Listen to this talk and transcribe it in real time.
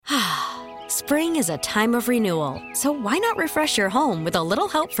Spring is a time of renewal, so why not refresh your home with a little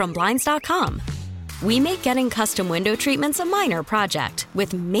help from Blinds.com? We make getting custom window treatments a minor project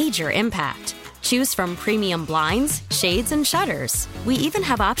with major impact. Choose from premium blinds, shades, and shutters. We even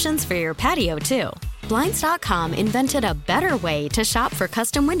have options for your patio, too. Blinds.com invented a better way to shop for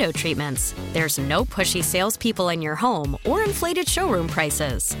custom window treatments. There's no pushy salespeople in your home or inflated showroom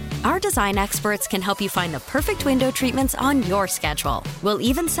prices. Our design experts can help you find the perfect window treatments on your schedule. We'll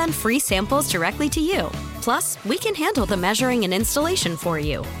even send free samples directly to you. Plus, we can handle the measuring and installation for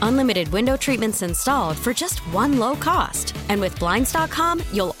you. Unlimited window treatments installed for just one low cost. And with Blinds.com,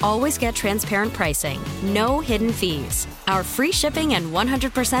 you'll always get transparent pricing. No hidden fees. Our free shipping and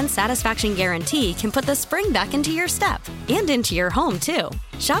 100% satisfaction guarantee can put the spring back into your step and into your home, too.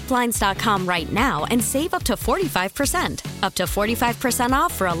 Shop Blinds.com right now and save up to 45%. Up to 45%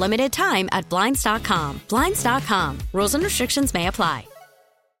 off for a limited time at Blinds.com. Blinds.com. Rules and restrictions may apply.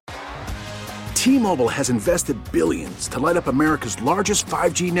 T-Mobile has invested billions to light up America's largest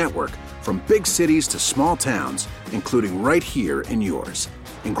 5G network, from big cities to small towns, including right here in yours.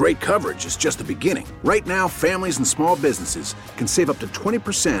 And great coverage is just the beginning. Right now, families and small businesses can save up to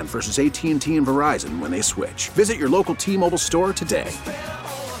 20% versus AT&T and Verizon when they switch. Visit your local T-Mobile store today.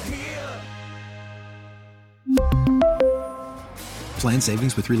 Plan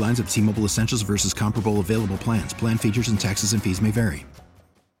savings with 3 lines of T-Mobile Essentials versus comparable available plans. Plan features and taxes and fees may vary.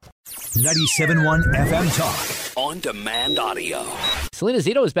 97.1 FM Talk. On demand audio. Selena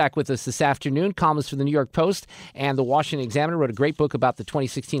Zito is back with us this afternoon, columnist for the New York Post and the Washington Examiner. Wrote a great book about the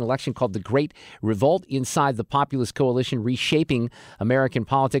 2016 election called The Great Revolt: Inside the Populist Coalition, Reshaping American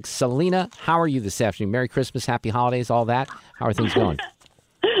Politics. Selena, how are you this afternoon? Merry Christmas, Happy Holidays, all that. How are things going?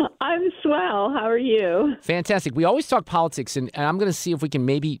 I'm swell. How are you? Fantastic. We always talk politics, and I'm going to see if we can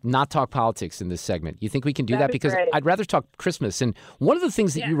maybe not talk politics in this segment. You think we can do that? Because great. I'd rather talk Christmas. And one of the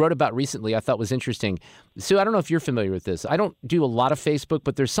things that you wrote about recently I thought was interesting. Sue, I don't know if you're familiar with this. I don't do a lot of Facebook,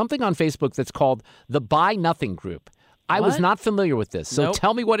 but there's something on Facebook that's called the Buy Nothing Group. I was not familiar with this. So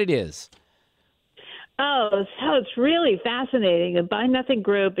tell me what it is. Oh, so it's really fascinating. The Buy Nothing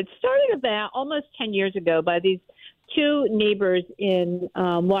Group, it started about almost 10 years ago by these 2 neighbors in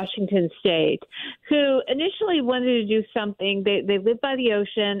Washington State who initially wanted to do something. They live by the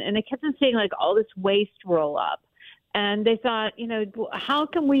ocean, and they kept on seeing like all this waste roll up. And they thought, how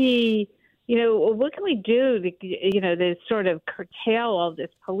can we, what can we do to sort of curtail all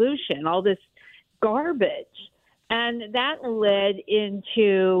this pollution, all this garbage? And that led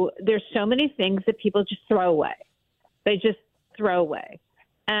into, there's so many things that people just throw away. They just throw away.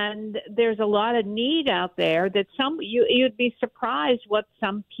 And there's a lot of need out there that you'd be surprised what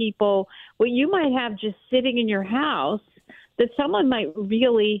you might have just sitting in your house that someone might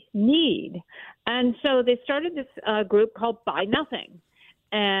really need. And so they started this group called Buy Nothing.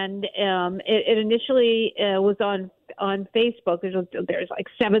 And it initially was on Facebook. There's like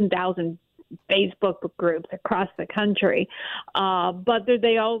 7,000 Facebook groups across the country. But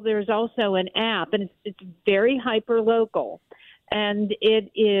there's also an app, and it's very hyper local. And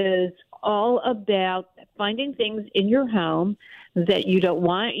it is all about finding things in your home that you don't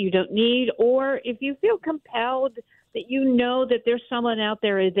want, you don't need, or if you feel compelled that that there's someone out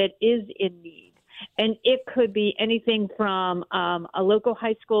there that is in need. And it could be anything from a local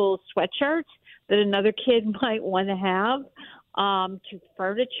high school sweatshirt that another kid might want to have, to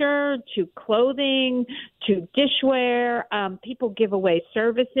furniture, to clothing, to dishware. People give away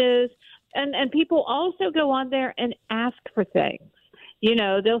services. And people also go on there and ask for things.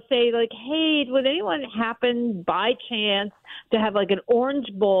 They'll say like, hey, would anyone happen by chance to have like an orange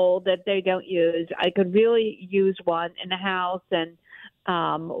bowl that they don't use? I could really use one in the house. And,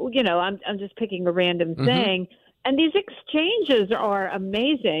 I'm just picking a random thing. And these exchanges are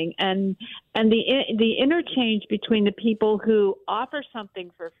amazing. And the interchange between the people who offer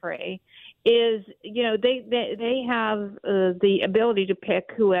something for free is, they have the ability to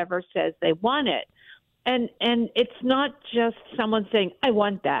pick whoever says they want it. And it's not just someone saying, I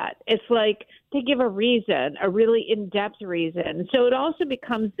want that. It's like they give a reason, a really in-depth reason. So it also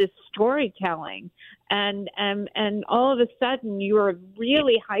becomes this storytelling. And all of a sudden you are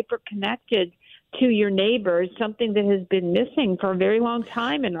really hyper-connected to your neighbors, something that has been missing for a very long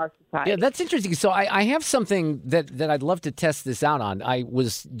time in our society. Yeah, that's interesting. So I have something that I'd love to test this out on. I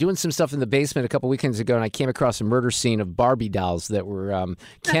was doing some stuff in the basement a couple weekends ago, and I came across a murder scene of Barbie dolls that were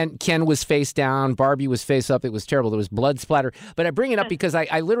Ken was face down, Barbie was face up. It was terrible. There was blood splatter. But I bring it up because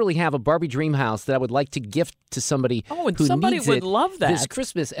I literally have a Barbie dream house that I would like to gift to somebody and who somebody needs would it love that this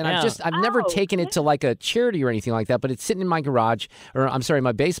Christmas. And I've never taken it to like a charity or anything like that, but it's sitting in my garage, or I'm sorry,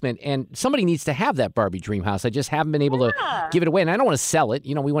 my basement, and somebody needs to have that Barbie dream house. I just haven't been able to give it away. And I don't want to sell it.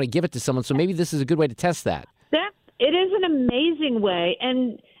 We want to give it to someone. So maybe this is a good way to test that. It is an amazing way.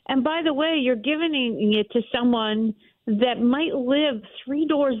 And by the way, you're giving it to someone that might live 3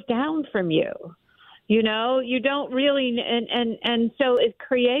 doors down from you. You don't really, and so it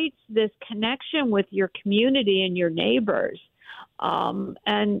creates this connection with your community and your neighbors.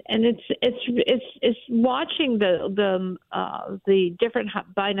 And it's watching the different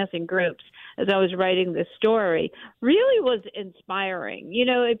Buy Nothing groups as I was writing this story really was inspiring.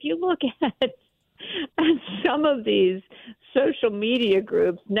 If you look at some of these social media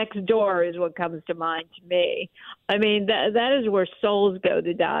groups, Nextdoor is what comes to mind to me. I mean, that is where souls go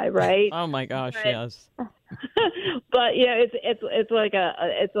to die, right? Oh my gosh, yes. But it's like a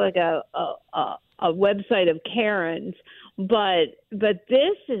website of Karens. But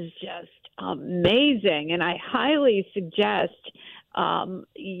this is just amazing, and I highly suggest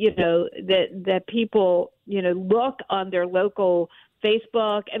that people look on their local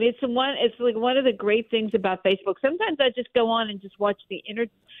Facebook. I mean, it's like one of the great things about Facebook. Sometimes I just go on and just watch the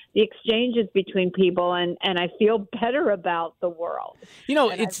exchanges between people, and I feel better about the world.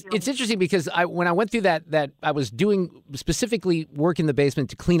 It's interesting because when I went through that I was doing specifically work in the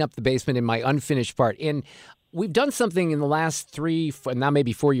basement to clean up the basement in my unfinished part. And we've done something in the last 3, now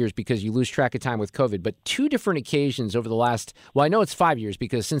maybe 4 years because you lose track of time with COVID, but 2 different occasions over the last, I know it's 5 years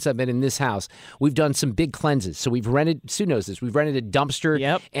because since I've been in this house, we've done some big cleanses. So we've rented, Sue knows this, we've rented a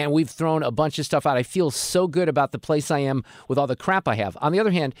dumpster and we've thrown a bunch of stuff out. I feel so good about the place I am with all the crap I have. On the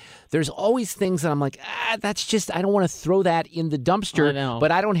other hand, there's always things that I'm like, that's just, I don't want to throw that in the dumpster,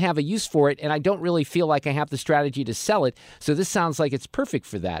 but I don't have a use for it and I don't really feel like I have the strategy to sell it. So this sounds like it's perfect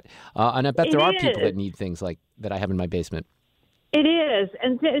for that. And I bet there are people that need things like that I have in my basement. It is.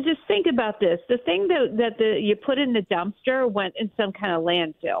 And just think about this. The thing that you put in the dumpster went in some kind of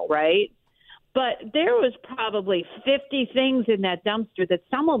landfill, right? But there was probably 50 things in that dumpster that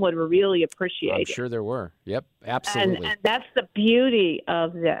someone would really appreciate. I'm sure there were. Yep, absolutely. And that's the beauty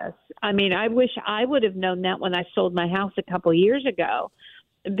of this. I mean, I wish I would have known that when I sold my house a couple years ago,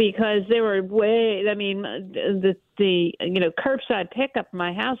 because they were the curbside pickup in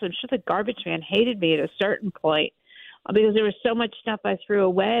my house, I'm sure the garbage man hated me at a certain point because there was so much stuff I threw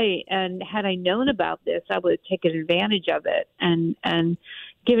away. And had I known about this, I would have taken advantage of it and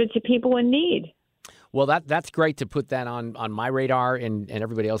give it to people in need. Well, that's great to put that on my radar and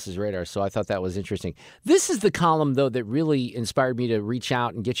everybody else's radar. So I thought that was interesting. This is the column, though, that really inspired me to reach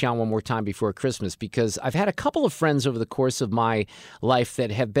out and get you on one more time before Christmas, because I've had a couple of friends over the course of my life that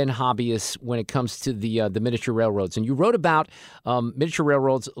have been hobbyists when it comes to the miniature railroads. And you wrote about miniature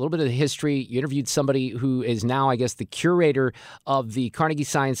railroads, a little bit of the history. You interviewed somebody who is now, I guess, the curator of the Carnegie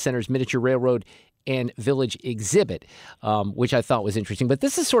Science Center's Miniature Railroad and Village exhibit, which I thought was interesting. But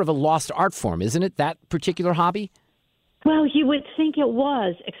this is sort of a lost art form, isn't it, that particular hobby? Well, you would think it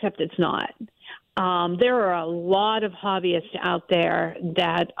was, except it's not. There are a lot of hobbyists out there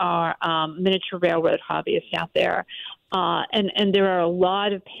that are miniature railroad hobbyists out there. And there are a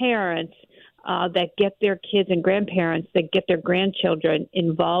lot of parents that get their kids and grandparents that get their grandchildren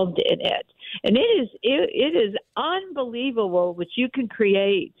involved in it. And it is unbelievable what you can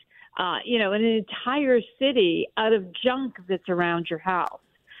create an entire city out of junk that's around your house,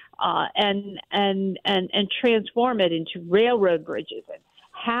 and transform it into railroad bridges and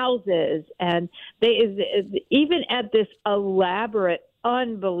houses, and even at this elaborate,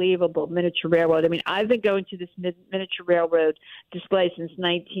 unbelievable miniature railroad. I mean, I've been going to this miniature railroad display since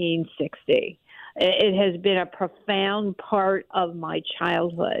 1960. It has been a profound part of my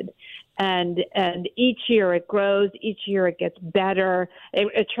childhood. And each year it grows, each year it gets better. It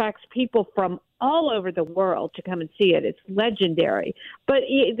attracts people from all over the world to come and see it. It's legendary. But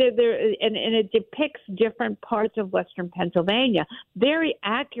it depicts different parts of Western Pennsylvania very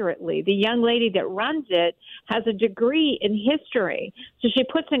accurately. The young lady that runs it has a degree in history, so she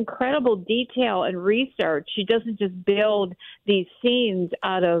puts incredible detail and research. She doesn't just build these scenes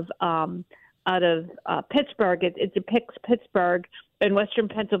out of Pittsburgh. It depicts Pittsburgh in Western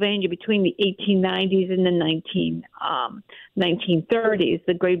Pennsylvania between the 1890s and the 1930s,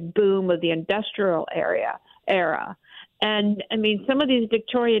 the great boom of the industrial era. And, I mean, some of these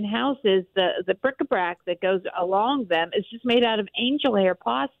Victorian houses, the bric-a-brac that goes along them is just made out of angel hair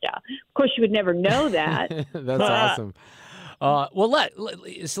pasta. Of course, you would never know that. That's awesome.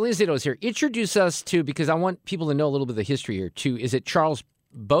 Selena Zito is here. Introduce us to, because I want people to know a little bit of the history here, to, is it Charles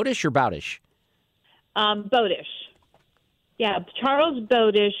Bowdish or Bowdish? Bowdish. Yeah, Charles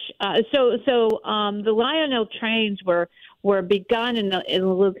Bowdish. So the Lionel trains were begun in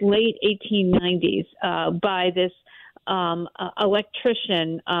the late 1890s by this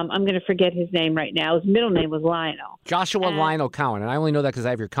electrician. I'm going to forget his name right now. His middle name was Lionel. Joshua Lionel Cowan, and I only know that because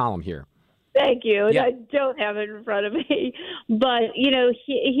I have your column here. Thank you. Yeah. I don't have it in front of me, but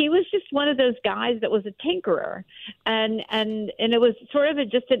he was just one of those guys that was a tinkerer, and it was sort of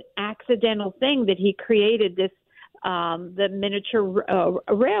just an accidental thing that he created this the miniature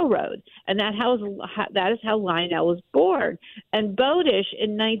railroad, and that is how Lionel was born. And Bowdish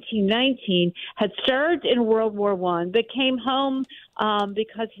in 1919 had served in World War I, but came home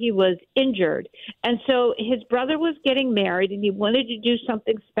because he was injured. And so his brother was getting married, and he wanted to do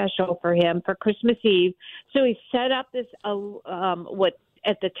something special for him for Christmas Eve. So he set up this what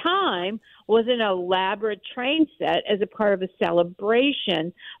at the time was an elaborate train set as a part of a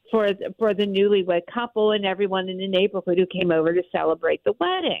celebration for the newlywed couple and everyone in the neighborhood who came over to celebrate the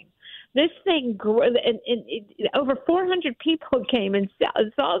wedding. This thing grew, and over 400 people came and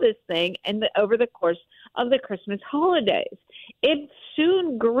saw this thing over the course of the Christmas holidays. It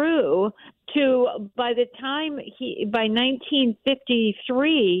soon grew to, by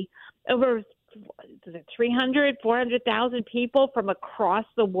 1953, over 400,000 people from across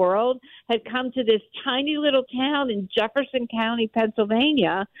the world had come to this tiny little town in Jefferson County,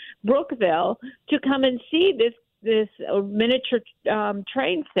 Pennsylvania, Brookville, to come and see this miniature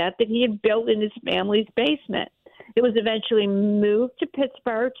train set that he had built in his family's basement. It was eventually moved to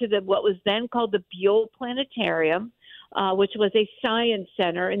Pittsburgh to what was then called the Buell Planetarium, which was a science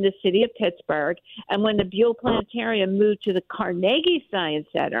center in the city of Pittsburgh. And when the Buell Planetarium moved to the Carnegie Science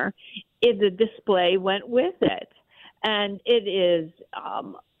Center, the display went with it. And it is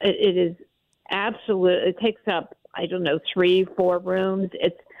absolute. It takes up, 3-4 rooms.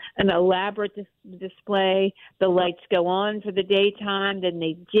 It's an elaborate display. The lights go on for the daytime, then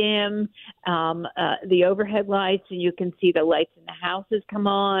they dim, the overhead lights, and you can see the lights in the houses come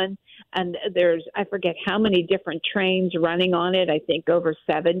on. And there's, I forget how many different trains running on it. I think over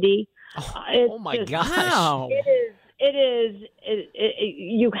 70. Oh my gosh. Wow. It is,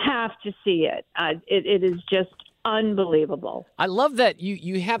 you have to see it. It is just unbelievable. I love that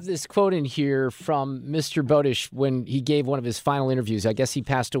you have this quote in here from Mr. Bowdish when he gave one of his final interviews. I guess he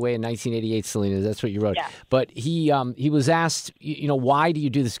passed away in 1988, Selena. That's what you wrote. Yeah. But he was asked, why do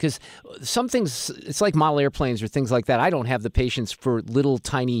you do this? Because some things, it's like model airplanes or things like that. I don't have the patience for little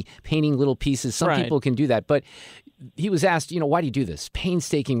tiny painting little pieces. Some people can do that. But he was asked, why do you do this?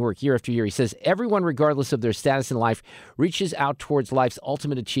 Painstaking work year after year. He says, everyone, regardless of their status in life, reaches out towards life's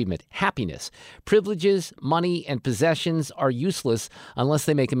ultimate achievement, happiness. Privileges, money, and possessions are useless unless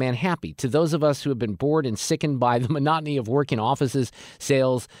they make a man happy. To those of us who have been bored and sickened by the monotony of work in offices,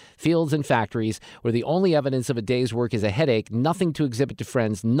 sales, fields, and factories, where the only evidence of a day's work is a headache, nothing to exhibit to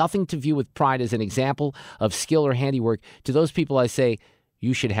friends, nothing to view with pride as an example of skill or handiwork, to those people I say,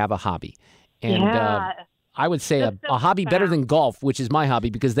 you should have a hobby. And I would say a hobby better than golf, which is my hobby,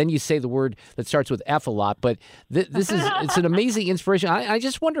 because then you say the word that starts with F a lot. But it's an amazing inspiration. I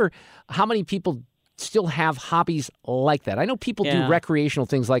just wonder how many people still have hobbies like that. I know people do recreational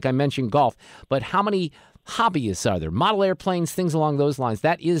things like I mentioned golf, but how many hobbyists are there? Model airplanes, things along those lines.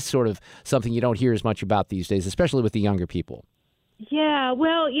 That is sort of something you don't hear as much about these days, especially with the younger people. Yeah,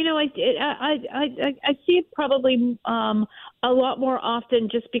 well, I see it probably a lot more often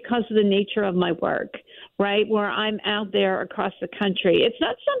just because of the nature of my work, right, where I'm out there across the country. It's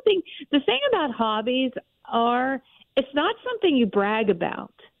not something – the thing about hobbies it's not something you brag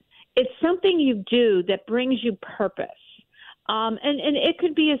about. It's something you do that brings you purpose. And it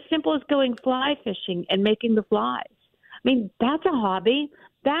could be as simple as going fly fishing and making the flies. I mean, that's a hobby.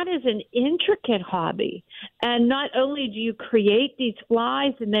 That is an intricate hobby. And not only do you create these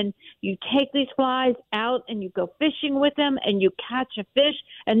flies and then you take these flies out and you go fishing with them and you catch a fish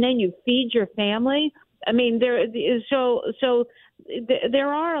and then you feed your family. I mean, there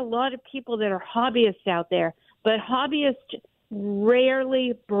are a lot of people that are hobbyists out there, but hobbyists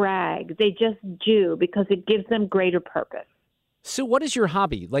rarely brag. They just do because it gives them greater purpose. So what is your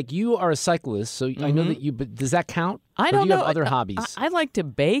hobby? Like, you are a cyclist, so I know that but does that count? I don't know. Do you have other hobbies? I like to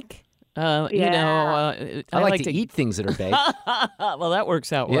bake. I like to eat things that are baked. Well, that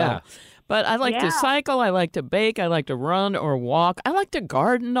works out well. Yeah. But I like to cycle. I like to bake. I like to run or walk. I like to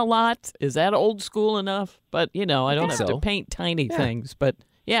garden a lot. Is that old school enough? But, I don't have to paint tiny things. But,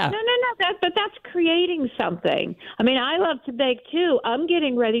 yeah. No. But that's creating something. I mean, I love to bake, too. I'm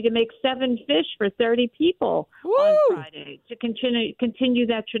getting ready to make 7 fish for 30 people on Friday to continue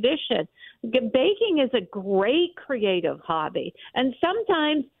that tradition. Baking is a great creative hobby. And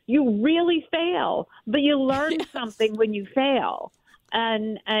sometimes you really fail, but you learn something when you fail.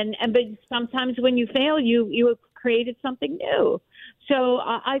 But sometimes when you fail, you have created something new. So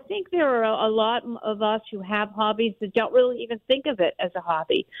I think there are a lot of us who have hobbies that don't really even think of it as a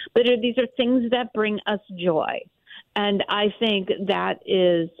hobby, but these are things that bring us joy. And I think that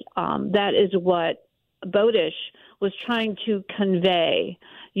is what Bowdish was trying to convey.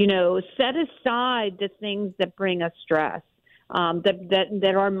 Set aside the things that bring us stress,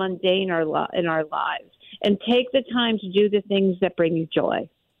 that are mundane in our lives, and take the time to do the things that bring you joy.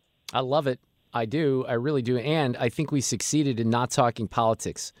 I love it. I do. I really do. And I think we succeeded in not talking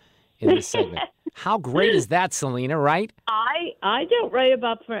politics in this segment. How great is that, Selena, right? I don't write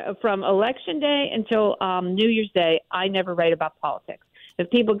about from Election Day until New Year's Day. I never write about politics. If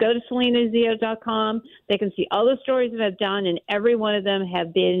people go to selenazito.com, they can see all the stories that I've done, and every one of them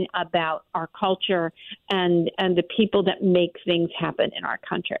have been about our culture and the people that make things happen in our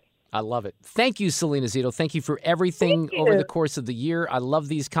country. I love it. Thank you, Selena Zito. Thank you for everything over the course of the year. I love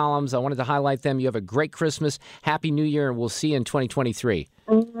these columns. I wanted to highlight them. You have a great Christmas. Happy New Year, and we'll see you in 2023.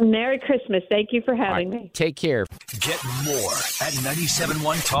 Merry Christmas. Thank you for having me. Take care. Get more at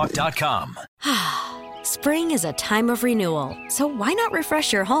 971talk.com. Spring is a time of renewal, so why not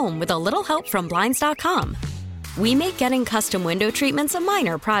refresh your home with a little help from Blinds.com? We make getting custom window treatments a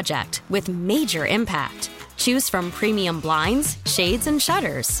minor project with major impact. Choose from premium blinds, shades, and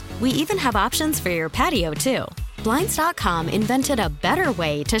shutters. We even have options for your patio, too. Blinds.com invented a better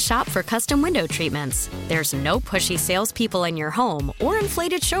way to shop for custom window treatments. There's no pushy salespeople in your home or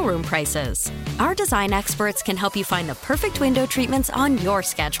inflated showroom prices. Our design experts can help you find the perfect window treatments on your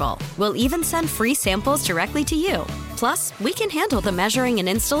schedule. We'll even send free samples directly to you. Plus, we can handle the measuring and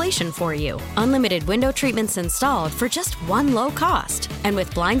installation for you. Unlimited window treatments installed for just one low cost. And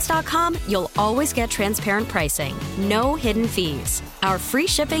with Blinds.com, you'll always get transparent pricing. No hidden fees. Our free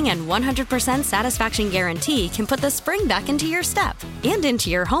shipping and 100% satisfaction guarantee can put the spring back into your step and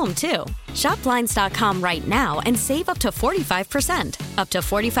into your home, too. Shop Blinds.com right now and save up to 45%. Up to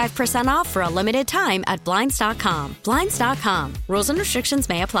 45% off for a limited time at Blinds.com. Blinds.com. Rules and restrictions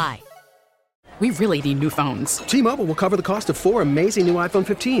may apply. We really need new phones. T-Mobile will cover the cost of 4 amazing new iPhone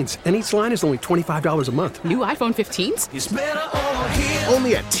 15s, and each line is only $25 a month. New iPhone 15s? It's better over here.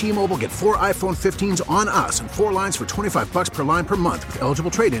 Only at T-Mobile, get 4 iPhone 15s on us and 4 lines for $25 per line per month with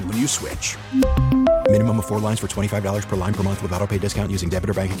eligible trade-in when you switch. Minimum of 4 lines for $25 per line per month with autopay discount using debit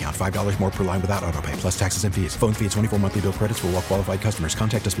or bank account. $5 more per line without autopay, plus taxes and fees. Phone fee at 24 monthly bill credits for well-qualified customers.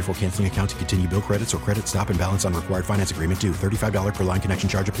 Contact us before canceling account to continue bill credits or credit stop and balance on required finance agreement due. $35 per line connection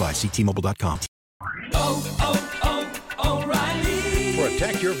charge applies. See T-Mobile.com. O'Reilly.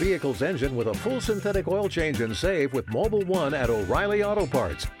 Protect your vehicle's engine with a full synthetic oil change and save with Mobil 1 at O'Reilly Auto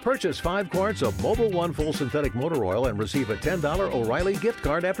Parts. Purchase 5 quarts of Mobil 1 full synthetic motor oil and receive a $10 O'Reilly gift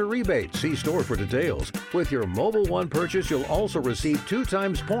card after rebate. See store for details. With your Mobil 1 purchase, you'll also receive 2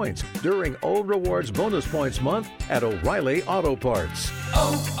 times points during O Rewards Bonus Points Month at O'Reilly Auto Parts.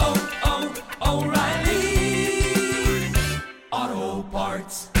 O'Reilly.